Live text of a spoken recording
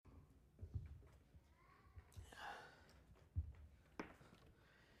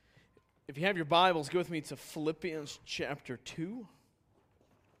If you have your Bibles, go with me to Philippians chapter 2.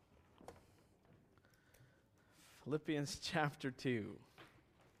 Philippians chapter 2.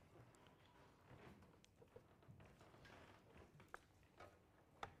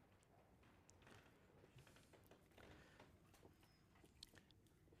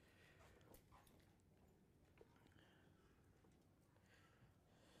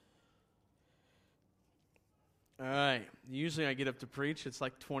 All right. Usually I get up to preach. It's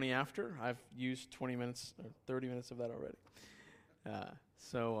like 20 after. I've used 20 minutes or 30 minutes of that already.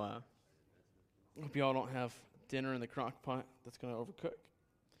 So hope you all don't have dinner in the crock pot that's going to overcook.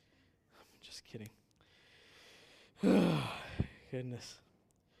 Just kidding. Goodness.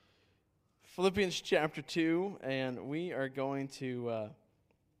 Philippians chapter 2, and we are going to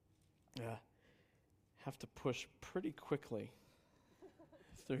have to push pretty quickly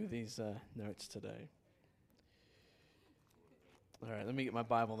through these notes today. All right, let me get my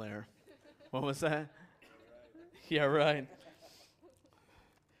Bible there. What was that? Yeah, right.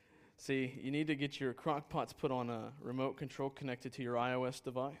 See, you need to get your crock pots put on a remote control connected to your iOS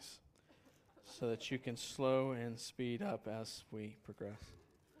device so that you can slow and speed up as we progress.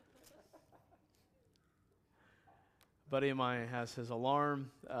 A buddy of mine has his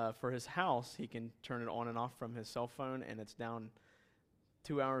alarm for his house. He can turn it on and off from his cell phone, and it's down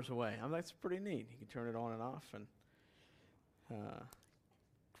 2 hours away. That's pretty neat. He can turn it on and off, and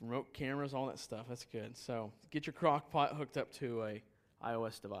remote cameras, all that stuff. That's good. So get your crock pot hooked up to a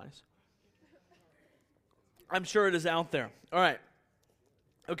iOS device. I'm sure it is out there. All right.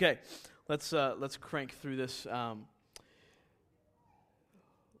 Okay. Let's crank through this.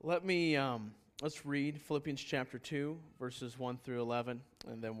 Let's read Philippians chapter 2, verses 1 through 11,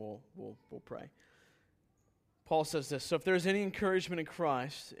 and then we'll pray. Paul says this: "So if there is any encouragement in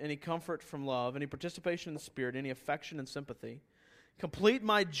Christ, any comfort from love, any participation in the Spirit, any affection and sympathy, complete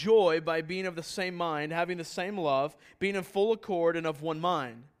my joy by being of the same mind, having the same love, being in full accord and of one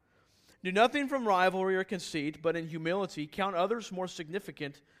mind. Do nothing from rivalry or conceit, but in humility count others more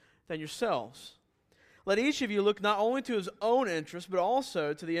significant than yourselves. Let each of you look not only to his own interest, but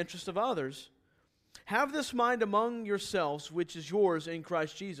also to the interest of others. Have this mind among yourselves, which is yours in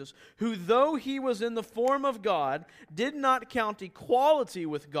Christ Jesus, who, though he was in the form of God, did not count equality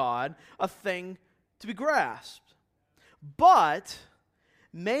with God a thing to be grasped, but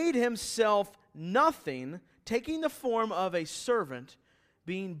made himself nothing, taking the form of a servant,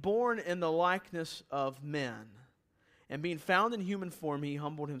 being born in the likeness of men. And being found in human form, he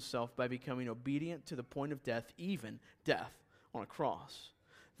humbled himself by becoming obedient to the point of death, even death on a cross.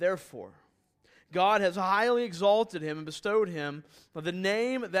 Therefore, God has highly exalted him and bestowed him the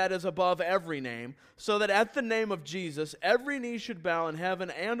name that is above every name, so that at the name of Jesus every knee should bow in heaven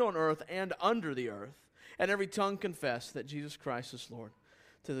and on earth and under the earth, and every tongue confess that Jesus Christ is Lord,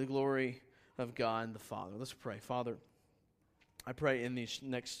 to the glory of God the Father." Let's pray. Father, I pray in these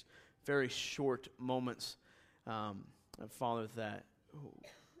next very short moments, Father, that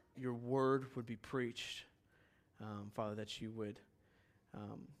your word would be preached. Father, that you would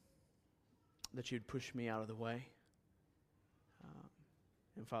you'd push me out of the way.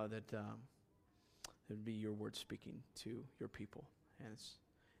 And Father, that it would be your word speaking to your people. And it's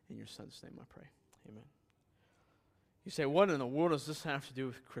in your Son's name I pray. Amen. You say, what in the world does this have to do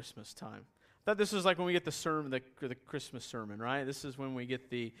with Christmas time? I thought this was like when we get the sermon, the Christmas sermon, right? This is when we get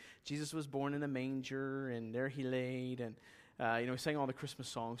the Jesus was born in a manger and there he laid, and we sang all the Christmas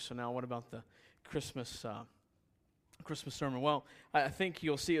songs. So now what about the Christmas sermon? Well, I think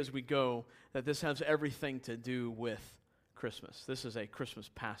you'll see as we go that this has everything to do with Christmas. This is a Christmas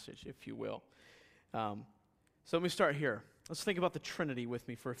passage, if you will. So let me start here. Let's think about the Trinity with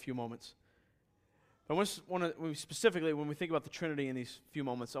me for a few moments. I want to specifically, when we think about the Trinity in these few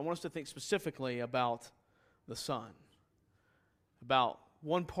moments, I want us to think specifically about the Son. About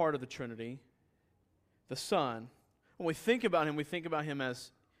one part of the Trinity, the Son. When we think about him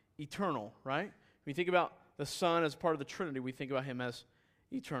as eternal, right? When we think about the Son as part of the Trinity, we think about him as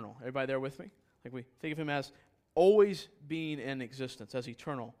eternal. Everybody there with me? Like we think of him as always being in existence, as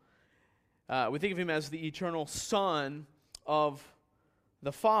eternal. We think of him as the eternal Son of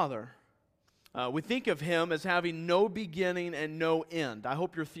the Father. We think of him as having no beginning and no end. I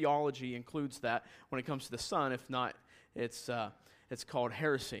hope your theology includes that when it comes to the Son. If not, it's called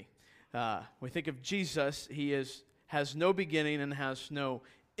heresy. We think of Jesus, he has no beginning and has no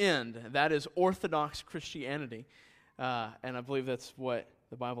end. That is Orthodox Christianity, and I believe that's what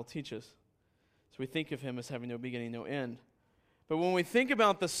the Bible teaches. So we think of him as having no beginning, no end. But when we think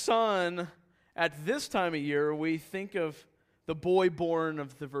about the Son at this time of year, we think of the boy born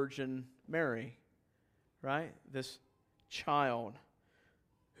of the Virgin Mary, right? This child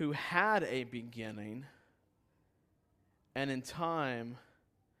who had a beginning and in time,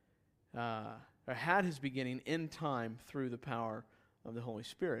 or had his beginning in time through the power of the Holy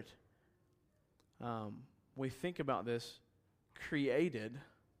Spirit. We think about this created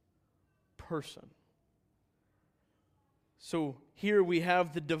person. So here we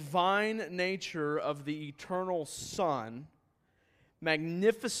have the divine nature of the eternal Son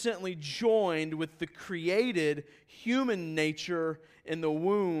magnificently joined with the created human nature in the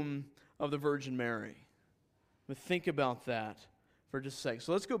womb of the Virgin Mary. But think about that for just a second.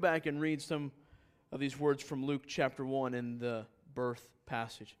 So let's go back and read some of these words from Luke chapter 1 in the birth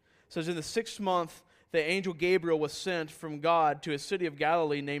passage. It says, in the 6th month, the angel Gabriel was sent from God to a city of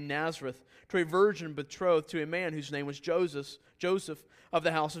Galilee named Nazareth to a virgin betrothed to a man whose name was Joseph of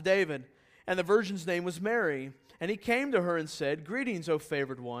the house of David. And the virgin's name was Mary. And he came to her and said, greetings, O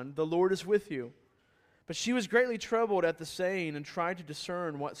favored one, the Lord is with you. But she was greatly troubled at the saying and tried to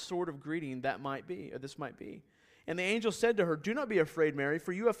discern what sort of greeting this might be. And the angel said to her, do not be afraid, Mary,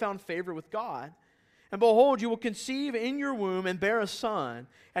 for you have found favor with God. And behold, you will conceive in your womb and bear a son,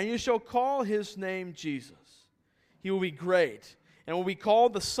 and you shall call his name Jesus. He will be great, and will be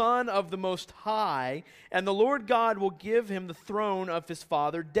called the Son of the Most High, and the Lord God will give him the throne of his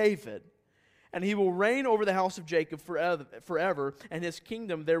father David. And he will reign over the house of Jacob forever, and his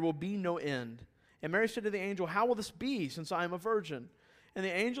kingdom there will be no end. And Mary said to the angel, how will this be, since I am a virgin? And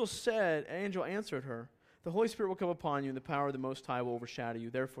the angel answered her, the Holy Spirit will come upon you, and the power of the Most High will overshadow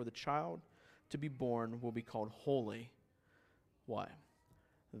you. Therefore the child to be born will be called Holy. What?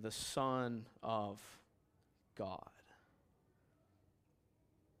 The Son of God.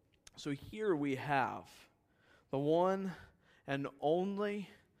 So here we have the one and only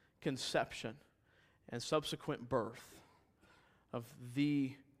conception and subsequent birth of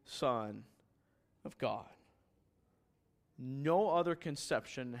the Son of God. No other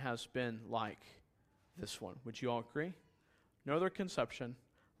conception has been like this one. Would you all agree? No other conception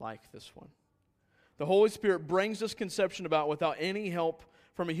like this one. The Holy Spirit brings this conception about without any help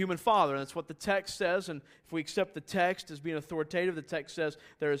from a human father. And that's what the text says. And if we accept the text as being authoritative, the text says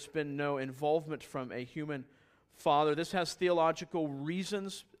there has been no involvement from a human father. This has theological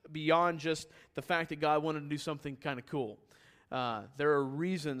reasons beyond just the fact that God wanted to do something kind of cool. There are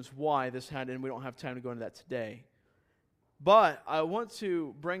reasons why this had, and we don't have time to go into that today. But I want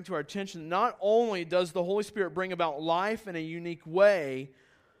to bring to our attention, not only does the Holy Spirit bring about life in a unique way,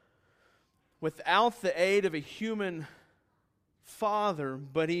 without the aid of a human father,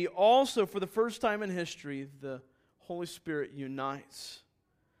 but he also, for the first time in history, the Holy Spirit unites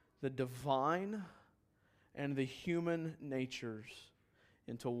the divine and the human natures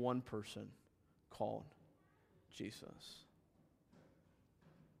into one person called Jesus.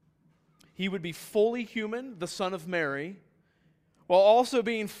 He would be fully human, the Son of Mary, while also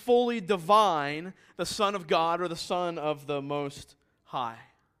being fully divine, the Son of God or the Son of the Most High.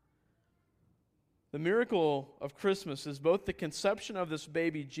 The miracle of Christmas is both the conception of this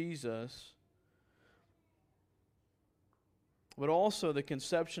baby Jesus, but also the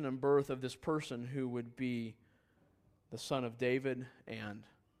conception and birth of this person who would be the Son of David and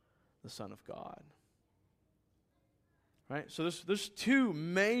the Son of God. Right? So there's two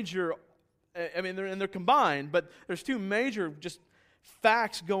major, they're combined, but there's two major just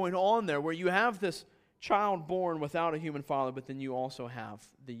facts going on there where you have this child born without a human father, but then you also have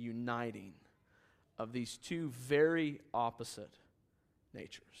the uniting of these two very opposite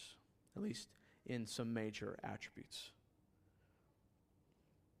natures, at least in some major attributes.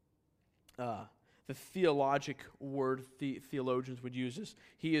 The theologic word theologians would use is,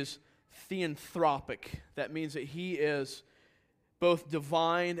 he is theanthropic. That means that he is both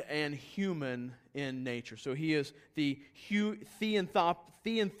divine and human in nature. So he is the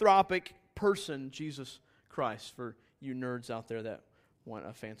theanthropic person, Jesus Christ, for you nerds out there that want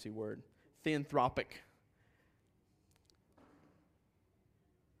a fancy word. Theanthropic.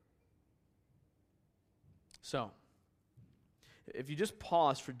 So, if you just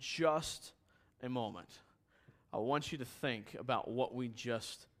pause for just a moment, I want you to think about what we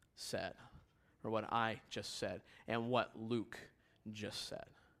just said, or what I just said, and what Luke just said.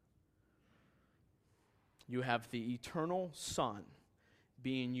 You have the eternal Son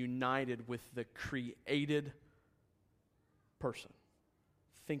being united with the created person.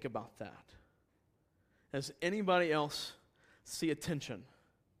 Think about that. Does anybody else see a tension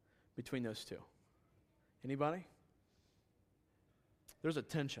between those two? Anybody? There's a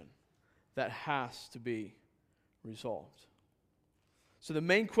tension that has to be resolved. So the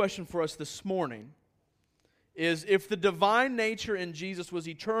main question for us this morning is if the divine nature in Jesus was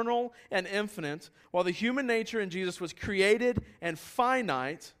eternal and infinite, while the human nature in Jesus was created and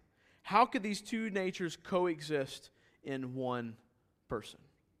finite, how could these two natures coexist in one person?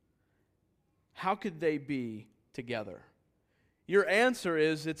 How could they be together? Your answer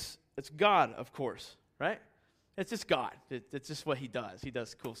is it's God, of course, right? It's just God. It's just what He does. He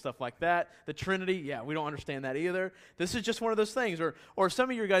does cool stuff like that. The Trinity, yeah, we don't understand that either. This is just one of those things. Or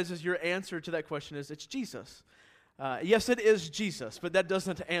some of your guys' your answer to that question is it's Jesus. Yes, it is Jesus, but that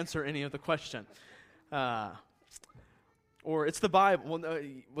doesn't answer any of the question. Or it's the Bible.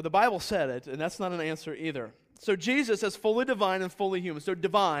 Well, the Bible said it, and that's not an answer either. So Jesus is fully divine and fully human. So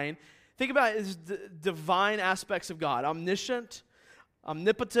divine, think about His divine aspects of God. Omniscient,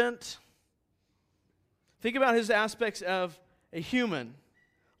 omnipotent. Think about His aspects of a human.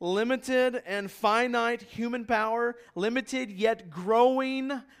 Limited and finite human power, limited yet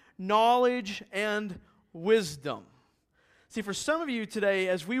growing knowledge and wisdom. See, for some of you today,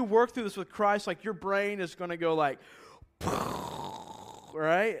 as we work through this with Christ, like your brain is going to go like,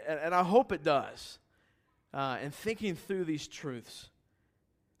 right? And I hope it does. And thinking through these truths.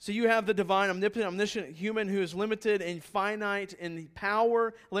 So you have the divine, omnipotent, omniscient human who is limited and finite in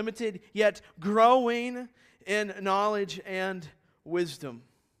power, limited yet growing in knowledge and wisdom.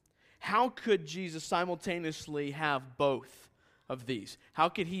 How could Jesus simultaneously have both of these? How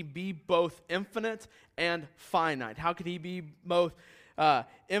could He be both infinite and finite? How could He be both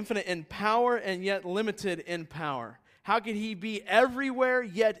infinite in power and yet limited in power? How could He be everywhere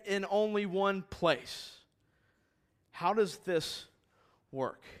yet in only one place? How does this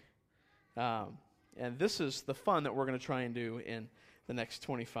work? And this is the fun that we're going to try and do in the next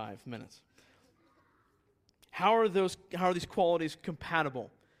 25 minutes. How are these qualities compatible?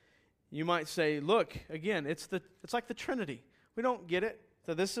 You might say, look, again, it's like the Trinity. We don't get it.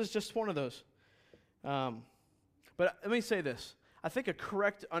 So this is just one of those. But let me say this. I think a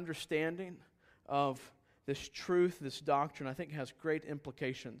correct understanding of this truth, this doctrine, I think has great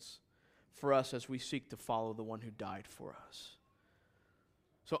implications for us as we seek to follow the one who died for us.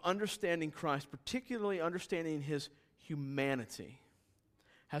 So understanding Christ, particularly understanding His humanity,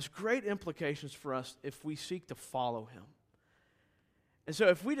 has great implications for us if we seek to follow Him. And so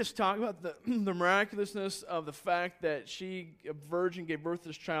if we just talk about the miraculousness of the fact that a virgin, gave birth to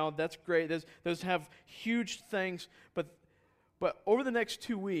this child, that's great. Those have huge things. But over the next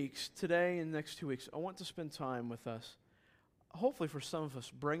 2 weeks, today and the next 2 weeks, I want to spend time with us, hopefully for some of us,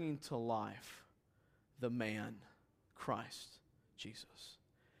 bringing to life the man, Christ Jesus.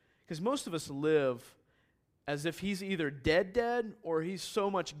 Because most of us live as if He's either dead, or He's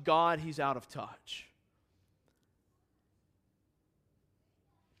so much God, He's out of touch.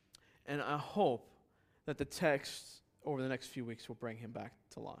 And I hope that the text over the next few weeks will bring Him back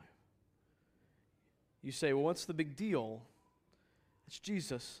to life. You say, well, what's the big deal? It's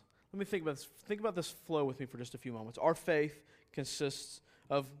Jesus. Let me think about this. Think about this flow with me for just a few moments. Our faith consists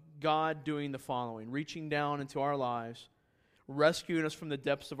of God doing the following: reaching down into our lives, rescuing us from the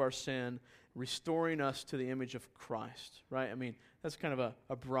depths of our sin, restoring us to the image of Christ, right? I mean, that's kind of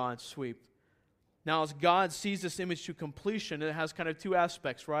a broad sweep. Now, as God sees this image to completion, it has kind of two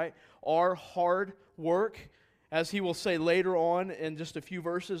aspects, right? Our hard work, as He will say later on in just a few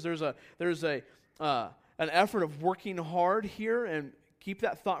verses, there's an effort of working hard here, and keep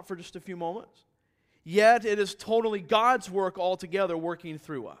that thought for just a few moments. Yet, it is totally God's work altogether working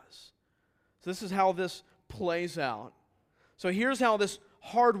through us. So this is how this plays out. So here's how this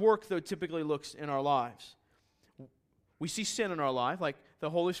hard work, though, typically looks in our lives. We see sin in our life, like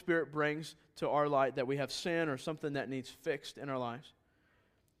the Holy Spirit brings to our light that we have sin or something that needs fixed in our lives.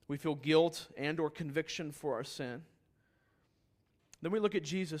 We feel guilt and or conviction for our sin. Then we look at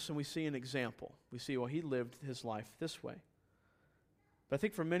Jesus and we see an example. We see, well, He lived His life this way. But I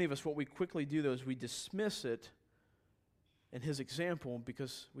think for many of us, what we quickly do, though, is we dismiss it in His example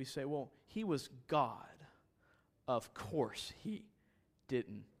because we say, well, He was God. Of course He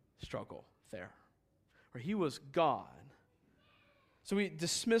didn't struggle there. Or He was God. So we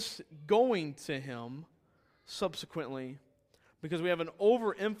dismiss going to Him subsequently because we have an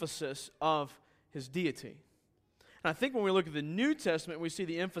overemphasis of His deity. And I think when we look at the New Testament, we see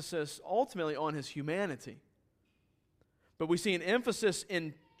the emphasis ultimately on His humanity. But we see an emphasis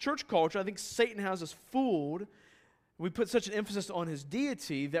in church culture. I think Satan has us fooled. We put such an emphasis on His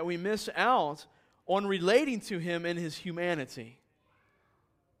deity that we miss out on relating to Him in His humanity.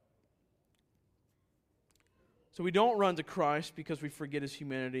 So we don't run to Christ because we forget His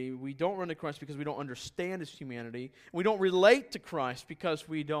humanity. We don't run to Christ because we don't understand His humanity. We don't relate to Christ because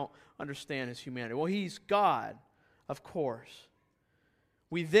we don't understand His humanity. Well, He's God, of course.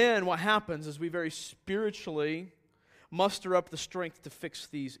 what happens is we very spiritually muster up the strength to fix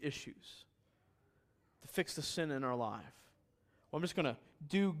these issues, to fix the sin in our life. Well, I'm just going to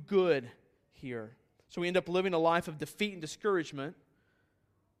do good here. So we end up living a life of defeat and discouragement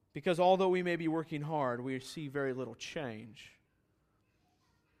because although we may be working hard, we see very little change.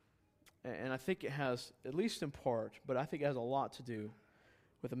 And I think it has, at least in part, but I think it has a lot to do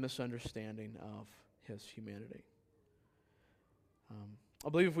with a misunderstanding of His humanity. I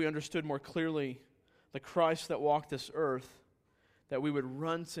believe if we understood more clearly the Christ that walked this earth, that we would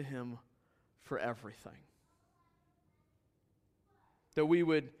run to Him for everything. That we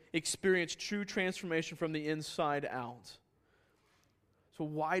would experience true transformation from the inside out. So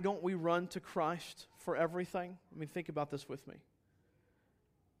why don't we run to Christ for everything? I mean, think about this with me.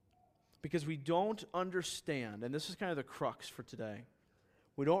 Because we don't understand, and this is kind of the crux for today,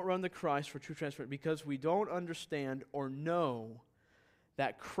 we don't run to Christ for true transformation because we don't understand or know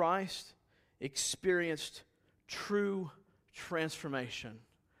that Christ experienced true transformation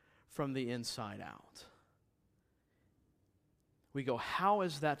from the inside out. We go, how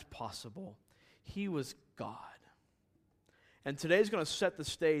is that possible? He was God. And today's going to set the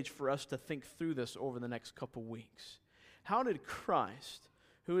stage for us to think through this over the next couple weeks. How did Christ,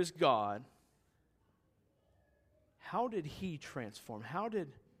 who is God, how did He transform? How did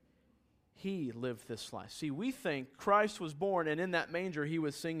He live this life? See, we think Christ was born and in that manger He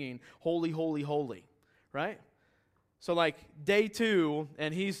was singing, holy, holy, holy, right? So like day 2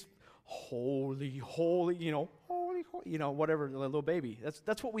 and He's holy, holy, holy, holy, whatever, the little baby.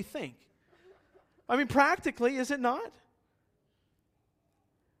 That's what we think. I mean, practically, is it not?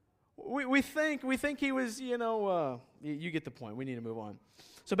 We think He was, you get the point. We need to move on.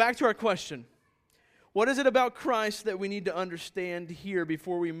 So back to our question. What is it about Christ that we need to understand here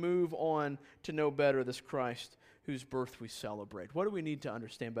before we move on to know better this Christ whose birth we celebrate? What do we need to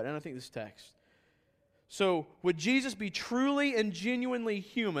understand better? And I think this text. So, would Jesus be truly and genuinely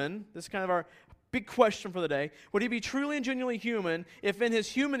human? This is kind of our big question for the day. Would He be truly and genuinely human if in His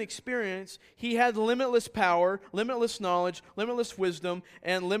human experience He had limitless power, limitless knowledge, limitless wisdom,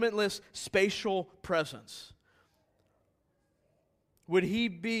 and limitless spatial presence? Would He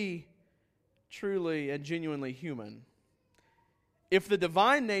be truly and genuinely human? If the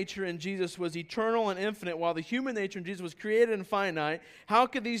divine nature in Jesus was eternal and infinite, while the human nature in Jesus was created and finite, how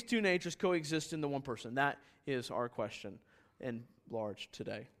could these two natures coexist in the one person? That is our question in large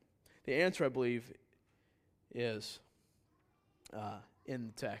today. The answer, I believe, is in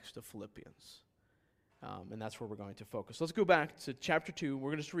the text of Philippians. And that's where we're going to focus. Let's go back to chapter 2.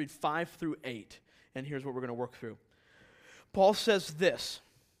 We're going to just read 5 through 8. And here's what we're going to work through. Paul says this.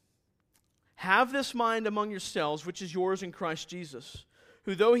 Have this mind among yourselves, which is yours in Christ Jesus,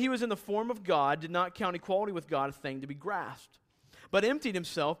 who though He was in the form of God, did not count equality with God a thing to be grasped, but emptied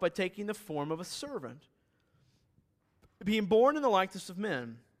Himself by taking the form of a servant, being born in the likeness of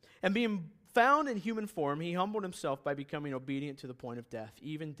men, and being found in human form, He humbled Himself by becoming obedient to the point of death,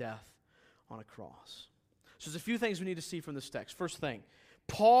 even death on a cross. So there's a few things we need to see from this text. First thing,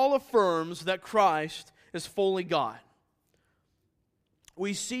 Paul affirms that Christ is fully God.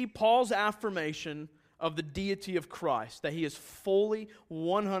 We see Paul's affirmation of the deity of Christ, that He is fully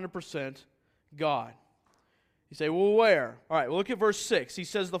 100% God. You say, well, where? All right, well, look at verse 6. He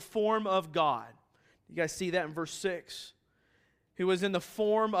says the form of God. You guys see that in verse 6? Who was in the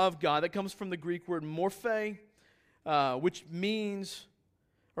form of God. That comes from the Greek word morphe, which means,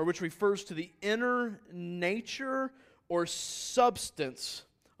 or which refers to the inner nature or substance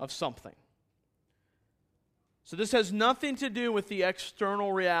of something. So this has nothing to do with the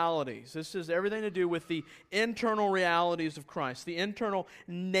external realities. This has everything to do with the internal realities of Christ, the internal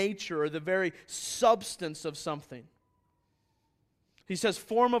nature or the very substance of something. He says,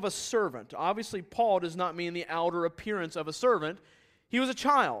 form of a servant. Obviously, Paul does not mean the outer appearance of a servant. He was a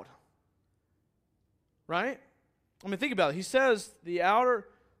child. Right? I mean, think about it. He says the outer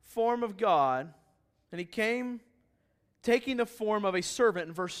form of God, and He came taking the form of a servant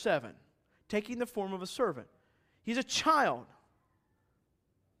in verse 7. Taking the form of a servant. He's a child.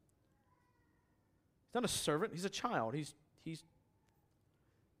 He's not a servant. He's a child. He's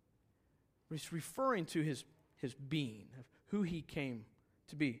referring to his being, of who He came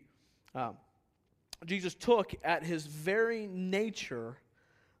to be. Jesus took at His very nature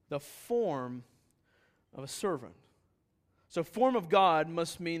the form of a servant. So form of God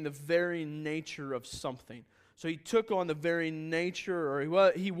must mean the very nature of something. So He took on the very nature,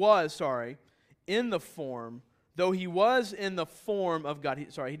 or he was in the form. Though He was in the form of God,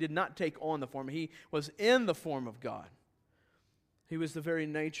 He did not take on the form. He was in the form of God. He was the very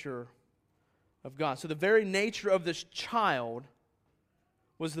nature of God. So the very nature of this child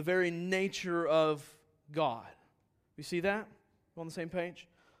was the very nature of God. You see that? On the same page?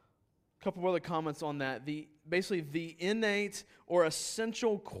 A couple of other comments on that. Basically, the innate or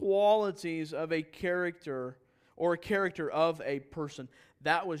essential qualities of a character or a character of a person.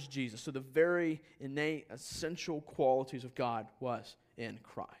 That was Jesus. So the very innate, essential qualities of God was in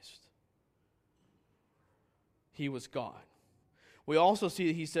Christ. He was God. We also see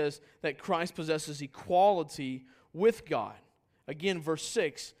that he says that Christ possesses equality with God. Again, verse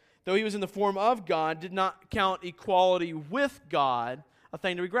 6, though he was in the form of God, did not count equality with God a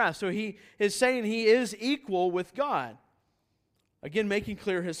thing to be grasped. So he is saying he is equal with God. Again, making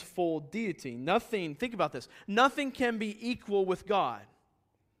clear his full deity. Nothing, think about this, nothing can be equal with God.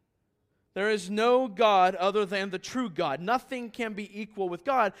 There is no God other than the true God. Nothing can be equal with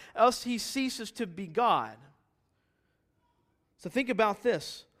God, else he ceases to be God. So think about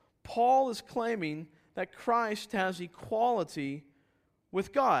this. Paul is claiming that Christ has equality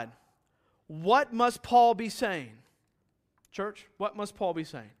with God. What must Paul be saying? Church, what must Paul be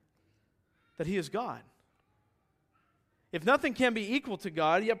saying? That he is God. If nothing can be equal to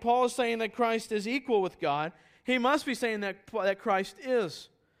God, yet Paul is saying that Christ is equal with God, he must be saying that Christ is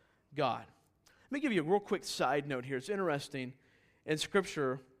God. Let me give you a real quick side note here. It's interesting. In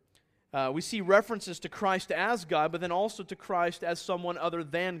Scripture, we see references to Christ as God, but then also to Christ as someone other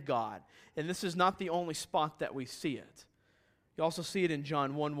than God. And this is not the only spot that we see it. You also see it in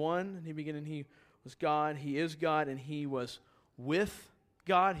John 1:1. In the beginning, he was God, he is God, and he was with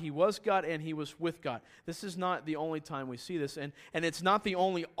God. He was God, and he was with God. This is not the only time we see this, and it's not the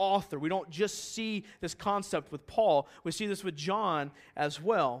only author. We don't just see this concept with Paul. We see this with John as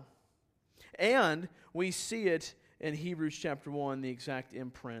well. And we see it in Hebrews chapter 1, the exact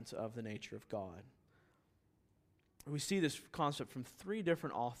imprint of the nature of God. We see this concept from 3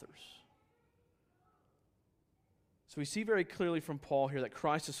 different authors. So we see very clearly from Paul here that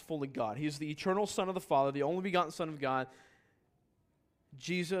Christ is fully God. He is the eternal Son of the Father, the only begotten Son of God.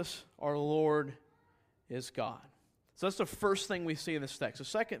 Jesus, our Lord, is God. So that's the first thing we see in this text. The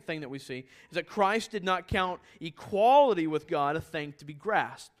second thing that we see is that Christ did not count equality with God a thing to be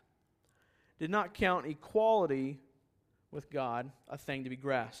grasped. Did not count equality with God a thing to be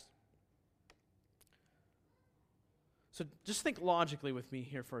grasped. So just think logically with me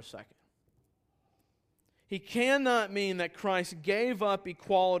here for a second. He cannot mean that Christ gave up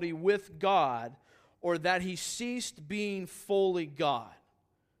equality with God or that he ceased being fully God.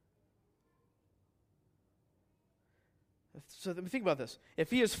 So think about this.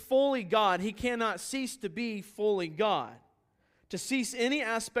 If he is fully God, he cannot cease to be fully God. To cease any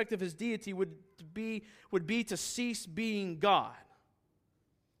aspect of his deity would be to cease being God.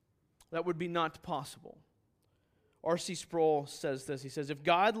 That would be not possible. R.C. Sproul says this. He says, if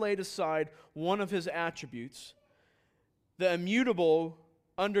God laid aside one of his attributes, the immutable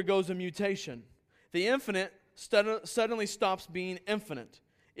undergoes a mutation. The infinite suddenly stops being infinite.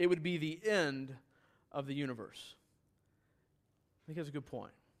 It would be the end of the universe. I think that's a good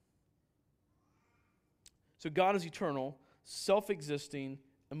point. So God is eternal, self-existing,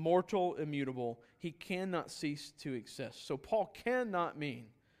 immortal, immutable. He cannot cease to exist. So Paul cannot mean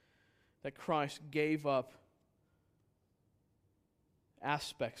that Christ gave up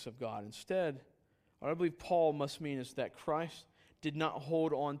aspects of God. Instead, what I believe Paul must mean is that Christ did not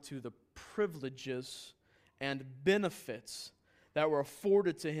hold on to the privileges and benefits that were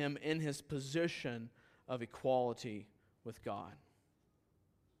afforded to him in his position of equality with God.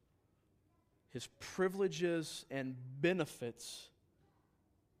 His privileges and benefits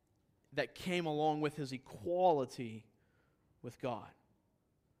that came along with his equality with God.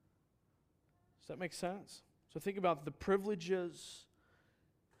 Does that make sense? So think about the privileges,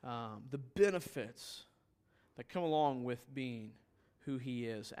 the benefits that come along with being who he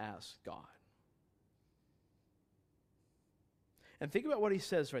is as God. And think about what he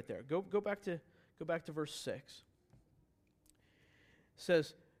says right there. Go back to verse 6. It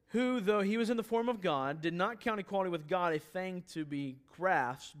says, who, though he was in the form of God, did not count equality with God a thing to be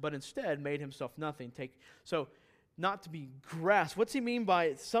grasped, but instead made himself nothing. So, not to be grasped. What's he mean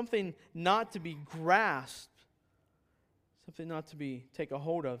by something not to be grasped? Something not to be take a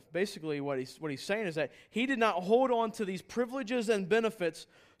hold of. Basically, what he's saying is that he did not hold on to these privileges and benefits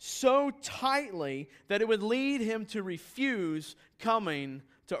so tightly that it would lead him to refuse coming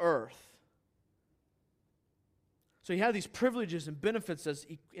to earth. So he had these privileges and benefits as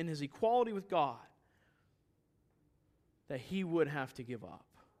in his equality with God that he would have to give up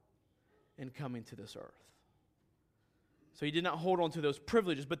in coming to this earth. So he did not hold on to those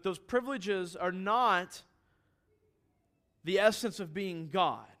privileges, but those privileges are not the essence of being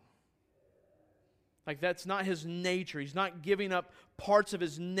God. Like that's not his nature. He's not giving up parts of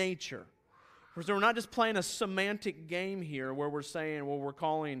his nature. So we're not just playing a semantic game here where we're saying, well, we're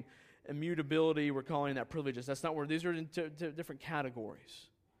calling immutability, we're calling that privileges. That's not where these are in different categories.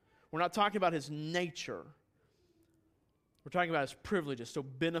 We're not talking about his nature. We're talking about his privileges, so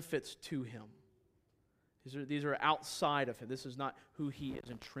benefits to him. These are outside of him. This is not who he is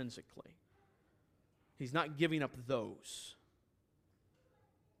intrinsically. He's not giving up those.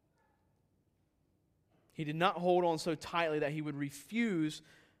 He did not hold on so tightly that he would refuse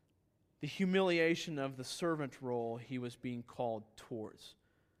the humiliation of the servant role he was being called towards.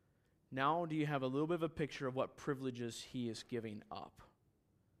 Now do you have a little bit of a picture of what privileges he is giving up?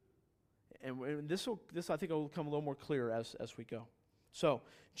 And this I think will come a little more clear as we go. So,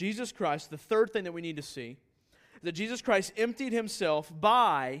 Jesus Christ, the third thing that we need to see, is that Jesus Christ emptied himself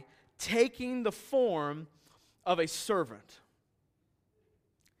by taking the form of a servant.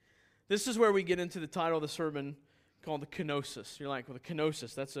 This is where we get into the title of the sermon called the Kenosis. You're like, well, the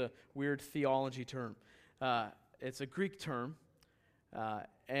Kenosis, that's a weird theology term. It's a Greek term,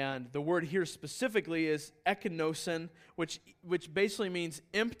 and the word here specifically is ekenosin, which basically means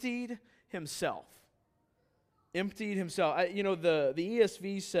emptied himself. Emptied himself. The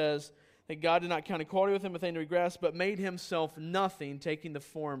ESV says that God did not count equality with him a thing to be grasped, but made himself nothing, taking the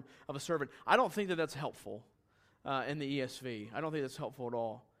form of a servant. I don't think that that's helpful in the ESV. I don't think that's helpful at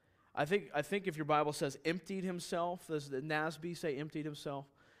all. I think if your Bible says emptied himself, does the NASB say emptied himself?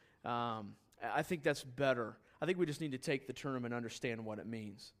 I think that's better. I think we just need to take the term and understand what it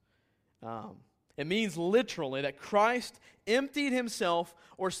means. It means literally that Christ emptied himself,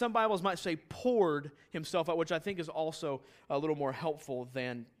 or some Bibles might say poured himself out, which I think is also a little more helpful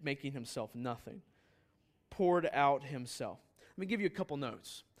than making himself nothing. Poured out himself. Let me give you a couple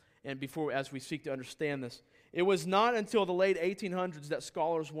notes, and as we seek to understand this. It was not until the late 1800s that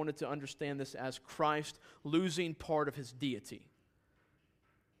scholars wanted to understand this as Christ losing part of his deity.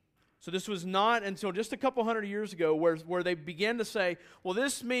 So this was not until just a couple hundred years ago where they began to say, well,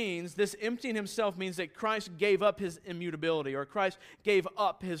 this emptying himself means that Christ gave up his immutability, or Christ gave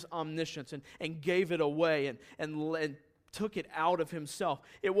up his omniscience and gave it away and took it out of himself.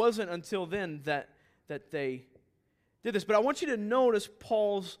 It wasn't until then that they did this. But I want you to notice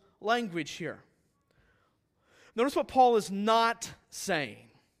Paul's language here. Notice what Paul is not saying.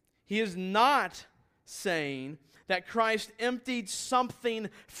 He is not saying that Christ emptied something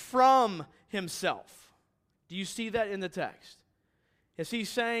from himself. Do you see that in the text? Is he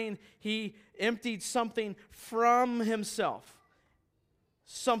saying he emptied something from himself?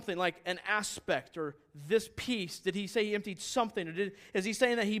 Something like an aspect or this piece. Did he say he emptied something? Or is he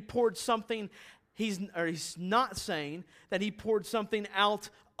saying that he poured something? He's not saying that he poured something out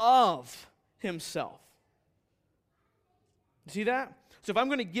of himself. See that? So if I'm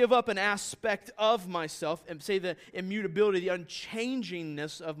going to give up an aspect of myself and say the immutability, the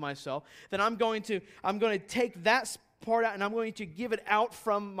unchangingness of myself, then I'm going to take that part out and I'm going to give it out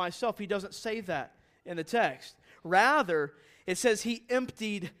from myself. He doesn't say that in the text. Rather, it says he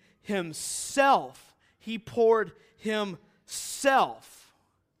emptied himself. He poured himself.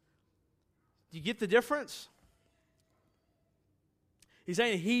 Do you get the difference? He's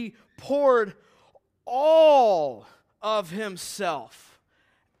saying he poured all of himself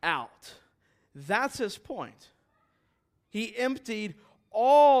out. That's his point. He emptied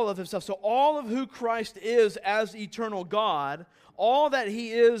all of himself. So all of who Christ is as eternal God, all that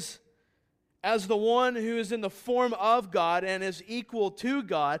he is as the one who is in the form of God and is equal to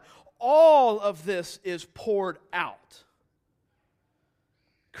God, all of this is poured out.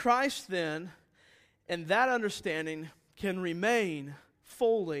 Christ then, in that understanding, can remain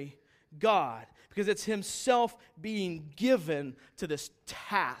fully God, because it's himself being given to this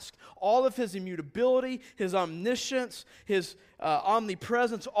task. All of his immutability, his omniscience, his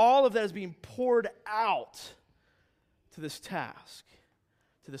omnipresence, all of that is being poured out to this task,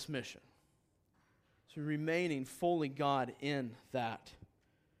 to this mission. So remaining fully God in that.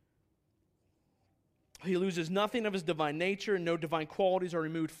 He loses nothing of his divine nature, and no divine qualities are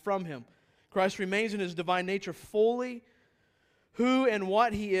removed from him. Christ remains in his divine nature fully, who and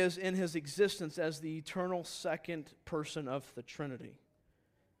what he is in his existence as the eternal second person of the Trinity.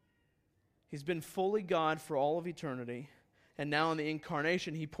 He's been fully God for all of eternity, and now in the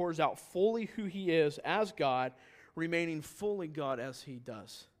incarnation, he pours out fully who he is as God, remaining fully God as he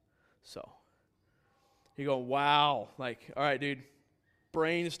does. So, you go, wow, all right, dude,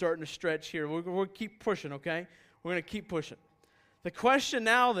 brain is starting to stretch here. We'll keep pushing, okay? We're going to keep pushing. The question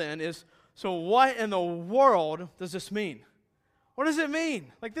now then is, so what in the world does this mean? What does it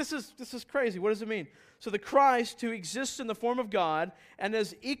mean? Like, this is crazy. What does it mean? So the Christ, who exists in the form of God and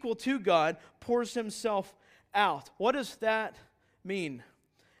is equal to God, pours himself out. What does that mean?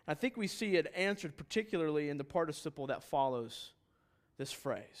 I think we see it answered particularly in the participle that follows this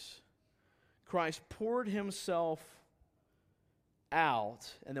phrase. Christ poured himself out.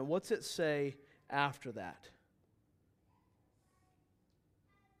 And then what's it say after that?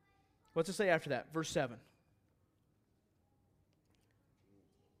 What's it say after that? Verse 7.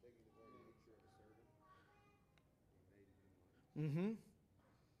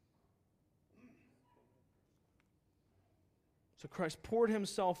 So Christ poured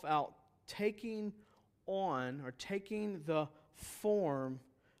himself out, taking the form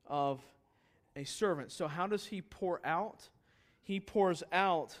of a servant. So how does he pour out? He pours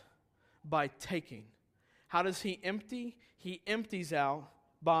out by taking. How does he empty? He empties out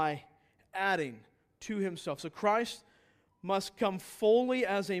by adding to himself. So Christ must come fully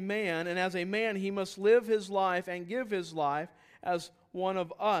as a man, and as a man he must live his life and give his life as one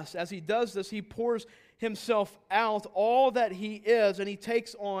of us. As he does this, he pours himself out, all that he is, and he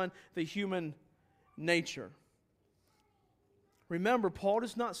takes on the human nature. Remember, Paul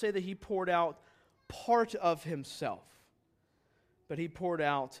does not say that he poured out part of himself, but he poured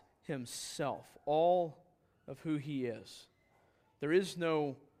out himself, all of who he is. There is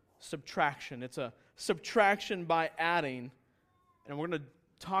no subtraction. It's a subtraction by adding, and we're going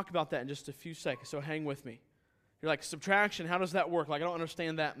to talk about that in just a few seconds, so hang with me. You're like, subtraction, how does that work? Like, I don't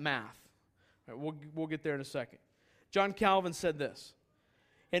understand that math. All right, we'll get there in a second. John Calvin said this: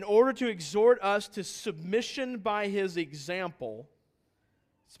 in order to exhort us to submission by his example,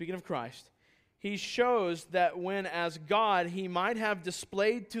 speaking of Christ, he shows that when as God he might have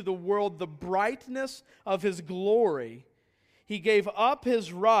displayed to the world the brightness of his glory, he gave up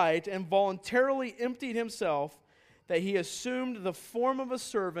his right and voluntarily emptied himself, that he assumed the form of a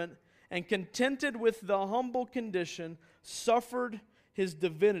servant and, contented with the humble condition, suffered his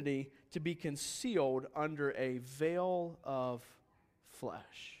divinity to be concealed under a veil of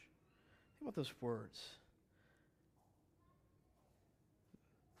flesh. Think about those words.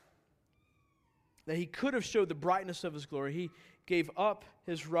 That he could have showed the brightness of his glory. He gave up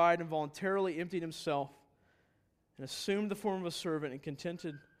his right and voluntarily emptied himself and assumed the form of a servant and,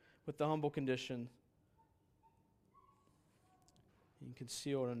 contented with the humble condition, and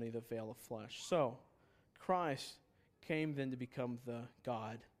concealed under the veil of flesh. So, Christ came then to become the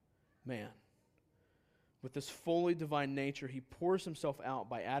God-man. With this fully divine nature, he pours himself out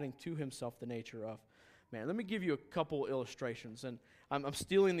by adding to himself the nature of man. Let me give you a couple illustrations, and I'm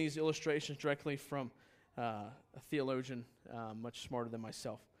stealing these illustrations directly from a theologian much smarter than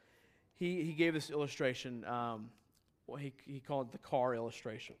myself. He gave this illustration, he called it the car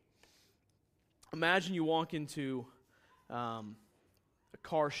illustration. Imagine you walk into a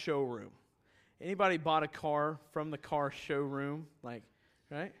car showroom. Anybody bought a car from the car showroom? Like,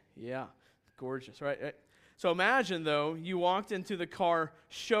 right? Yeah, gorgeous, right? So imagine, though, you walked into the car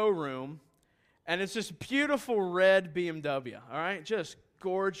showroom, and it's this beautiful red BMW, all right? Just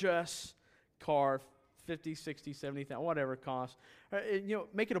gorgeous car, 50, 60, 70,000, whatever it costs.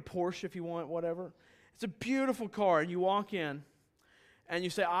 Make it a Porsche if you want, whatever. It's a beautiful car, and you walk in, and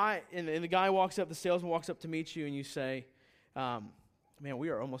you say, and the guy walks up, the salesman walks up to meet you, and you say, man, we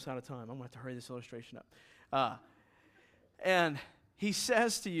are almost out of time. I'm going to have to hurry this illustration up. And he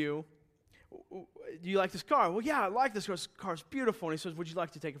says to you, do you like this car? Well, yeah, I like this car. This car's beautiful. And he says, would you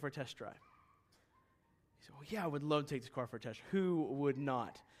like to take it for a test drive? He said, well, yeah, I would love to take this car for a test drive. Who would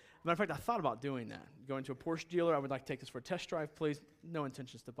not? Matter of fact, I thought about doing that. Going to a Porsche dealer, I would like to take this for a test drive, please. No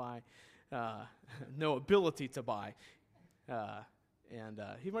intentions to buy. No ability to buy. And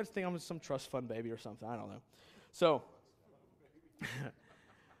he might think I'm some trust fund baby or something. I don't know. So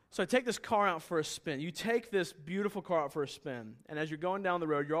I take this car out for a spin. You take this beautiful car out for a spin, and as you're going down the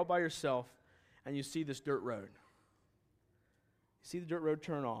road, you're all by yourself, and you see this dirt road. You see the dirt road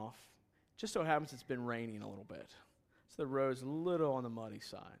turn off. Just so happens it's been raining a little bit. So the road's a little on the muddy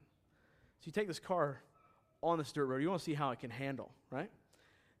side. So you take this car on this dirt road. You want to see how it can handle, right?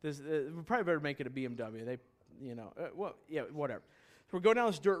 We probably better make it a BMW. Whatever. So we're going down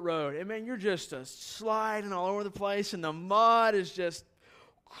this dirt road, and man, you're just sliding all over the place, and the mud is just,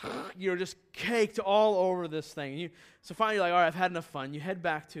 just caked all over this thing. So finally, you're like, all right, I've had enough fun. You head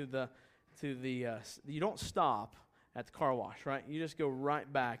back to the. You don't stop at the car wash, right? You just go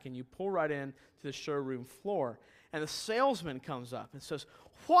right back, and you pull right in to the showroom floor, and the salesman comes up and says,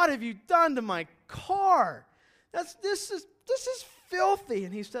 "What have you done to my car? This is filthy."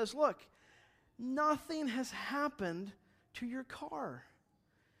 And he says, "Look, nothing has happened to your car.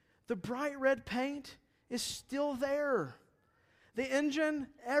 The bright red paint is still there. The engine,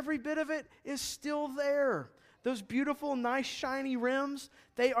 every bit of it is still there. Those beautiful, nice, shiny rims,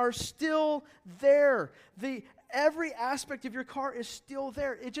 they are still there. Every aspect of your car is still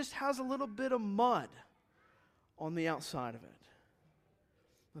there. It just has a little bit of mud on the outside of it.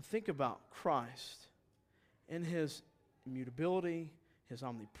 Now think about Christ in His immutability, His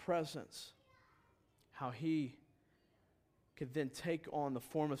omnipresence, how He could then take on the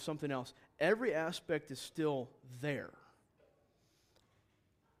form of something else. Every aspect is still there,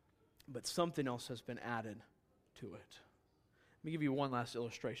 but something else has been added to it. Let me give you one last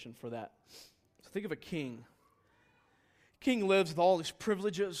illustration for that. So think of a king. King lives with all his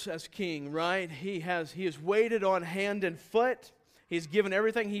privileges as king, right? He is waited on hand and foot. He's given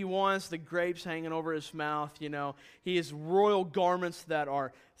everything he wants, the grapes hanging over his mouth, He has royal garments that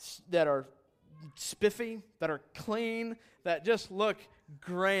are spiffy, that are clean, that just look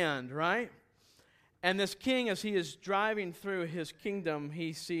grand, right? And this king, as he is driving through his kingdom,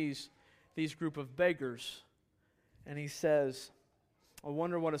 he sees these group of beggars. And he says, I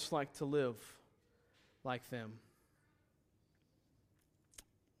wonder what it's like to live like them.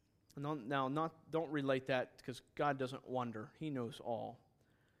 Don't relate that, because God doesn't wonder. He knows all.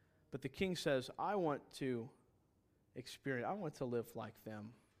 But the king says, I want to live like them.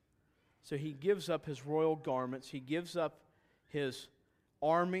 So he gives up his royal garments, he gives up his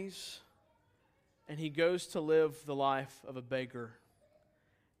armies, and he goes to live the life of a beggar.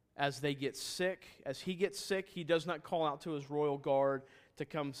 As he gets sick, he does not call out to his royal guard to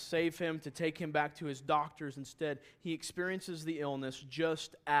come save him, to take him back to his doctors. Instead, he experiences the illness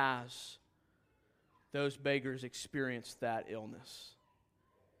just as those beggars experienced that illness.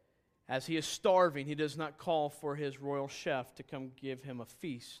 As he is starving, he does not call for his royal chef to come give him a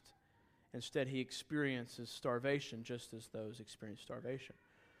feast. Instead, he experiences starvation just as those experienced starvation.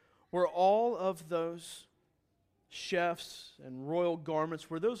 Were all of those chefs and royal garments,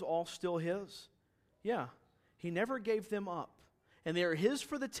 were those all still his? Yeah. He never gave them up. And they are his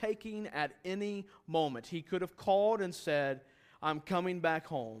for the taking at any moment. He could have called and said, I'm coming back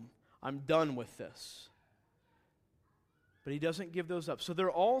home. I'm done with this. But he doesn't give those up. So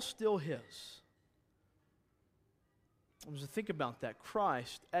they're all still his. I was to think about that.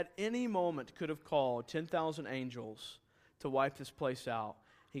 Christ at any moment could have called 10,000 angels to wipe this place out.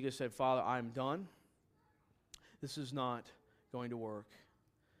 He could have said, Father, I'm done. This is not going to work.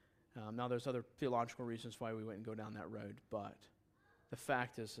 Now there's other theological reasons why we wouldn't go down that road, but the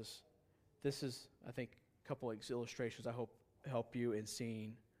fact is this is, I think, a couple of illustrations I hope help you in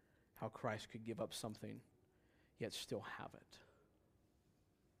seeing how Christ could give up something yet still have it.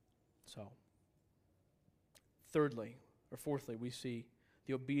 So, fourthly, we see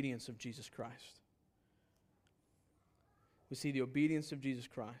the obedience of Jesus Christ. We see the obedience of Jesus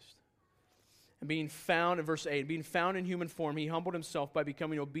Christ. And being found, in verse 8, being found in human form, he humbled himself by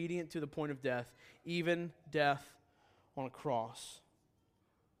becoming obedient to the point of death, even death on a cross.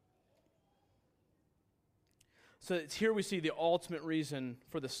 So it's here we see the ultimate reason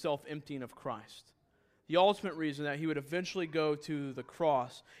for the self-emptying of Christ. The ultimate reason that he would eventually go to the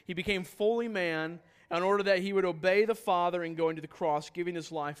cross. He became fully man in order that he would obey the Father in going to the cross, giving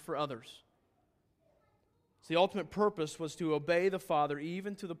his life for others. So the ultimate purpose was to obey the Father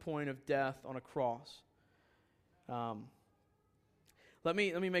even to the point of death on a cross. Let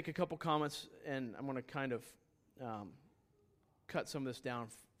me make a couple comments, and I'm going to kind of cut some of this down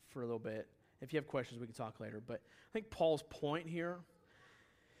for a little bit. If you have questions, we can talk later. But I think Paul's point here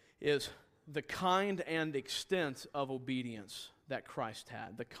is the kind and extent of obedience that Christ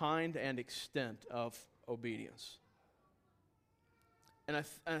had. The kind and extent of obedience. And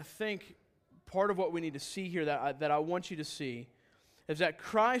I think part of what we need to see here that I want you to see is that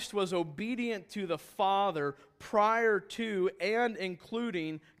Christ was obedient to the Father prior to and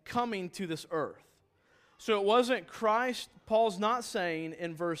including coming to this earth. So it wasn't Christ, Paul's not saying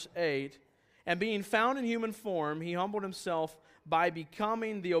in verse 8, and being found in human form, he humbled himself by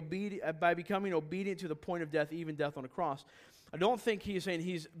becoming obedient to the point of death, even death on a cross. I don't think he's saying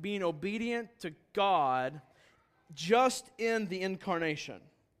he's being obedient to God just in the incarnation,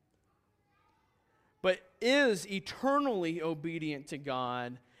 but is eternally obedient to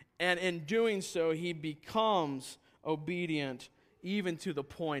God, and in doing so, he becomes obedient even to the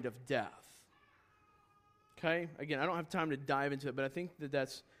point of death. Okay? Again, I don't have time to dive into it, but I think that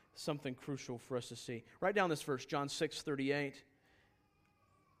that's something crucial for us to see. Write down this verse, John 6:38.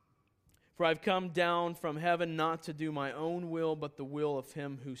 For I've come down from heaven not to do my own will, but the will of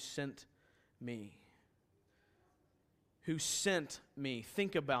him who sent me. Who sent me.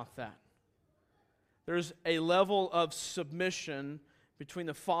 Think about that. There's a level of submission between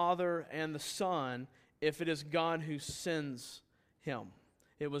the Father and the Son if it is God who sends him.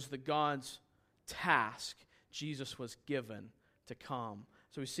 It was the God's task Jesus was given to come.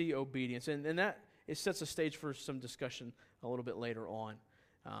 So we see obedience. And that it sets the stage for some discussion a little bit later on.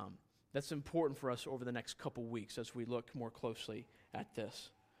 That's important for us over the next couple weeks as we look more closely at this.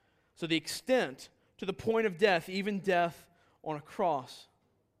 So the extent to the point of death, even death on a cross.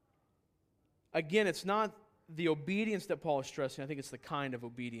 Again, it's not the obedience that Paul is stressing. I think it's the kind of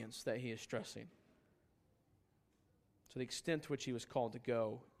obedience that he is stressing. To the extent to which he was called to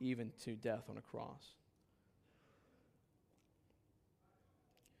go, even to death on a cross.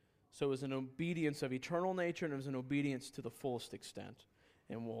 So it was an obedience of eternal nature, and it was an obedience to the fullest extent.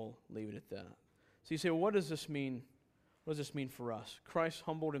 And we'll leave it at that. So you say, well, what does this mean? What does this mean for us? Christ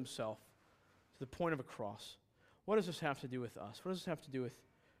humbled himself to the point of a cross. What does this have to do with us? What does this have to do with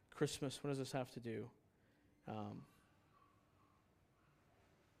Christmas? What does this have to do?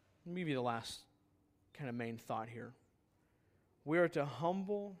 Maybe the last kind of main thought here. We are to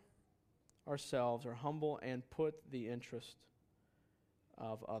humble ourselves, or humble and put the interest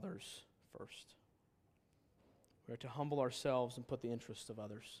of others first. We are to humble ourselves and put the interests of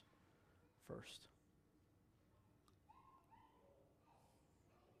others first.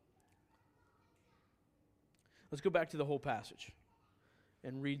 Let's go back to the whole passage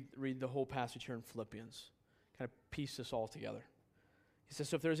and read the whole passage here in Philippians. Kind of piece this all together. He says,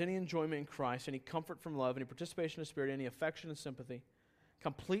 so if there's any enjoyment in Christ, any comfort from love, any participation in the Spirit, any affection and sympathy,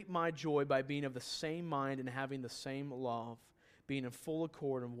 complete my joy by being of the same mind and having the same love, being in full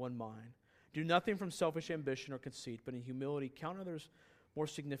accord and one mind. Do nothing from selfish ambition or conceit, but in humility count others more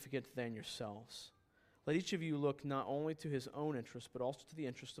significant than yourselves. Let each of you look not only to his own interest, but also to the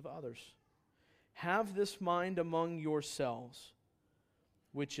interest of others. Have this mind among yourselves,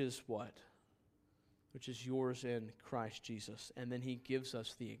 which is what? Which is yours in Christ Jesus. And then he gives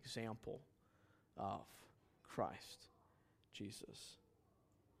us the example of Christ Jesus.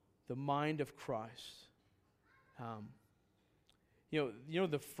 The mind of Christ. You know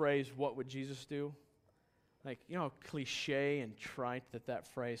the phrase, what would Jesus do? Like, you know how cliche and trite that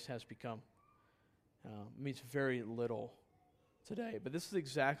phrase has become? It means very little today. But this is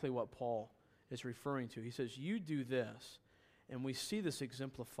exactly what Paul is referring to. He says, you do this. And we see this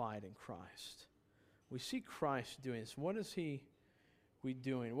exemplified in Christ. We see Christ doing this. What is we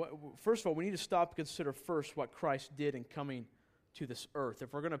doing? First of all, we need to stop and consider first what Christ did in coming to this earth.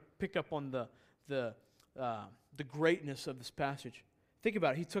 If we're going to pick up on the greatness of this passage, think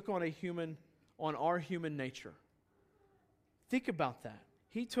about it. He took on our human nature. Think about that.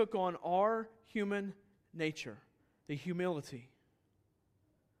 He took on our human nature, the humility,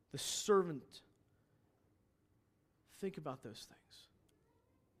 the servant. Think about those things.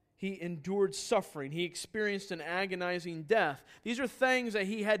 He endured suffering. He experienced an agonizing death. These are things that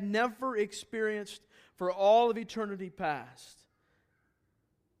he had never experienced for all of eternity past.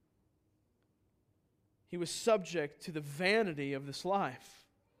 He was subject to the vanity of this life.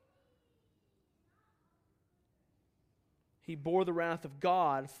 He bore the wrath of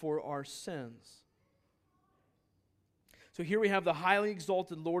God for our sins. So here we have the highly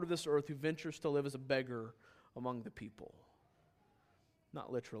exalted Lord of this earth who ventures to live as a beggar among the people.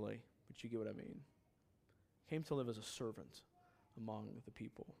 Not literally, but you get what I mean. Came to live as a servant among the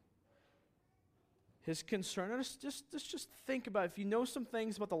people. His concern, let's just think about it. If you know some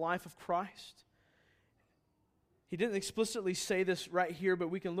things about the life of Christ, he didn't explicitly say this right here, but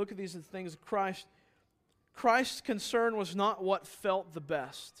we can look at these things of Christ. Christ's concern was not what felt the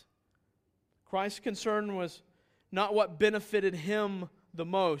best. Christ's concern was not what benefited him the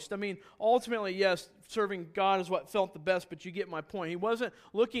most. I mean, ultimately, yes, serving God is what felt the best, but you get my point. He wasn't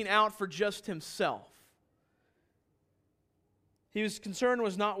looking out for just himself. His concern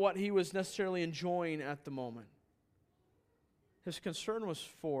was not what he was necessarily enjoying at the moment. His concern was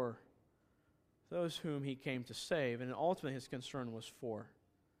for those whom he came to save, and ultimately his concern was for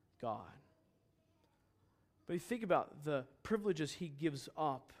God. But you think about the privileges he gives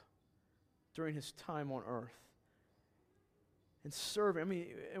up during his time on earth. And serving. I mean,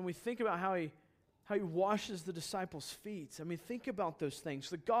 and we think about how he washes the disciples' feet. I mean, think about those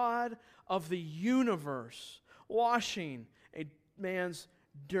things. The God of the universe washing a man's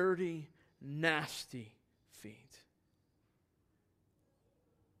dirty, nasty feet.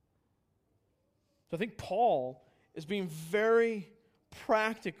 So I think Paul is being very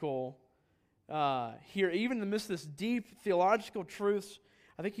practical here, even in the midst of this deep theological truths.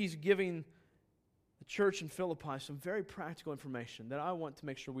 I think he's giving the church in Philippi some very practical information that I want to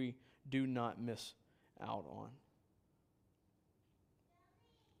make sure we do not miss out on.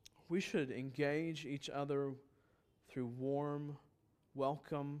 We should engage each other through warm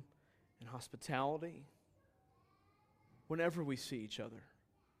welcome and hospitality. whenever we see each other.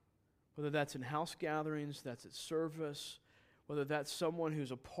 Whether that's in house gatherings, that's at service, whether that's someone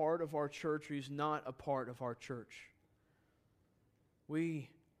who's a part of our church or who's not a part of our church. We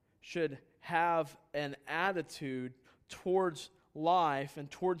should have an attitude towards life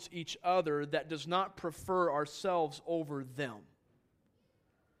and towards each other that does not prefer ourselves over them.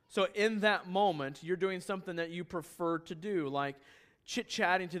 So in that moment, you're doing something that you prefer to do, like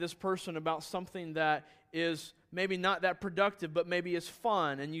chit-chatting to this person about something that is maybe not that productive, but maybe is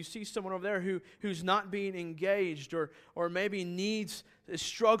fun, and you see someone over there who's not being engaged or maybe is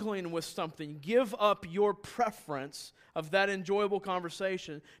struggling with something. Give up your preference of that enjoyable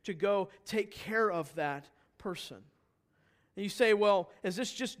conversation to go take care of that person. And you say, well, is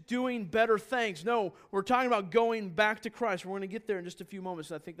this just doing better things? No, we're talking about going back to Christ. We're going to get there in just a few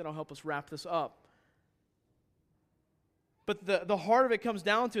moments, and I think that'll help us wrap this up. But the heart of it comes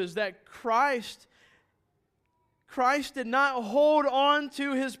down to is that Christ did not hold on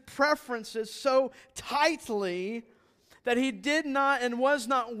to his preferences so tightly that he did not and was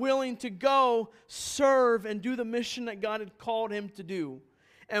not willing to go serve and do the mission that God had called him to do.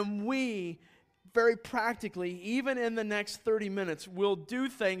 And we, very practically, even in the next 30 minutes, will do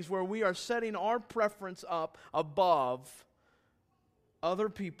things where we are setting our preference up above other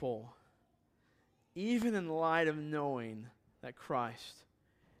people, even in light of knowing that Christ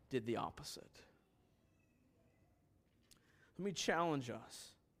did the opposite. Let me challenge us.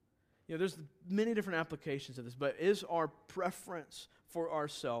 There's many different applications of this, but is our preference for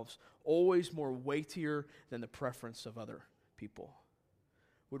ourselves always more weightier than the preference of other people?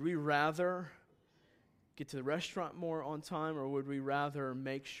 Would we rather get to the restaurant more on time, or would we rather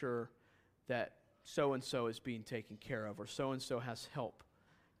make sure that so-and-so is being taken care of, or so-and-so has help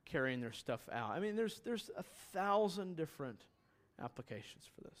carrying their stuff out? I mean, there's 1,000 different applications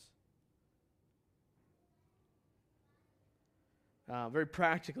for this. Very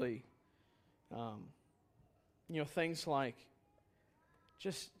practically, things like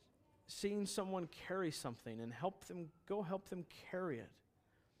just seeing someone carry something and help them carry it.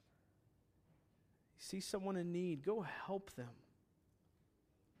 See someone in need, go help them.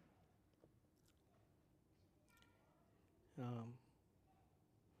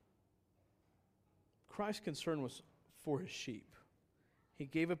 Christ's concern was for his sheep. He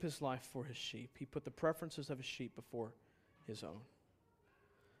gave up his life for his sheep. He put the preferences of his sheep before his own.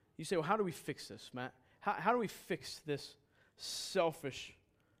 You say, well, how do we fix this, Matt? How do we fix this selfish,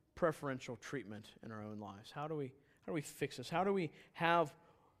 preferential treatment in our own lives? How do we fix this? How do we have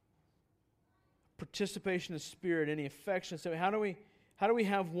participation of spirit, any affection? So how do we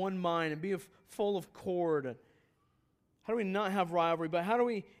have one mind and be full of accord? And how do we not have rivalry? But how do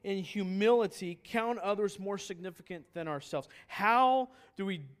we, in humility, count others more significant than ourselves? How do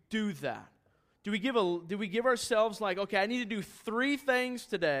we do that? Do we give ourselves like, okay, I need to do 3 things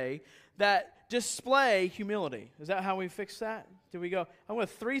today that display humility? Is that how we fix that? Do we go, I want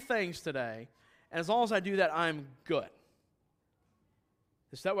 3 things today, and as long as I do that, I'm good?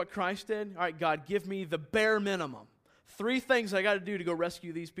 Is that what Christ did? All right, God, give me the bare minimum. 3 things I got to do to go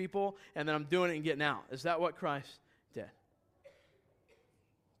rescue these people, and then I'm doing it and getting out. Is that what Christ did?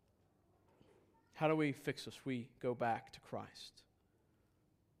 How do we fix this? We go back to Christ.